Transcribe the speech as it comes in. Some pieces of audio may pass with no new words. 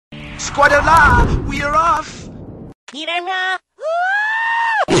Squadala, we're off!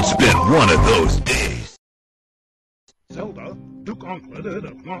 It's been one of those days. Zelda, Duke Onkled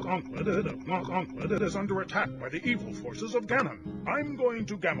is under attack by the evil forces of Ganon. I'm going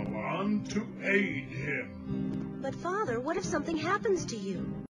to Gamelon to aid him. But Father, what if something happens to you?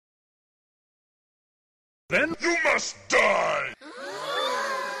 Then you must die!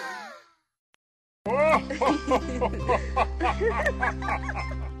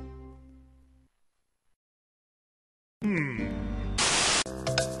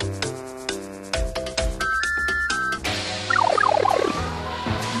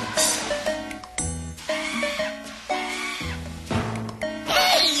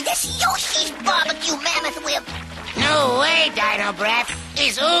 Hey, this Yoshi's barbecue mammoth whip! No way, Dino Breath.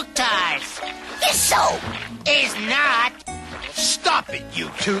 Is Uktar's. Is so! Is not. Stop it, you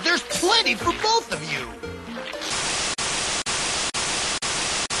two. There's plenty for both of you.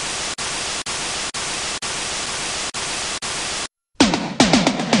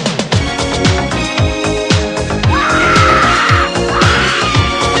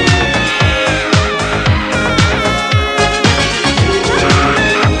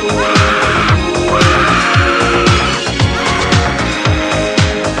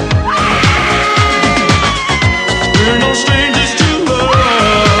 We're no strangers to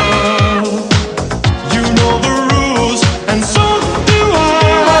love. You know the rules, and so do I.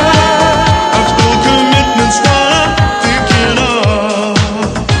 Our full commitment's what I'm thinking of.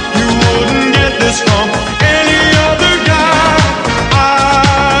 You wouldn't get this from any other guy.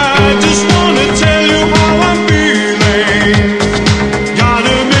 I just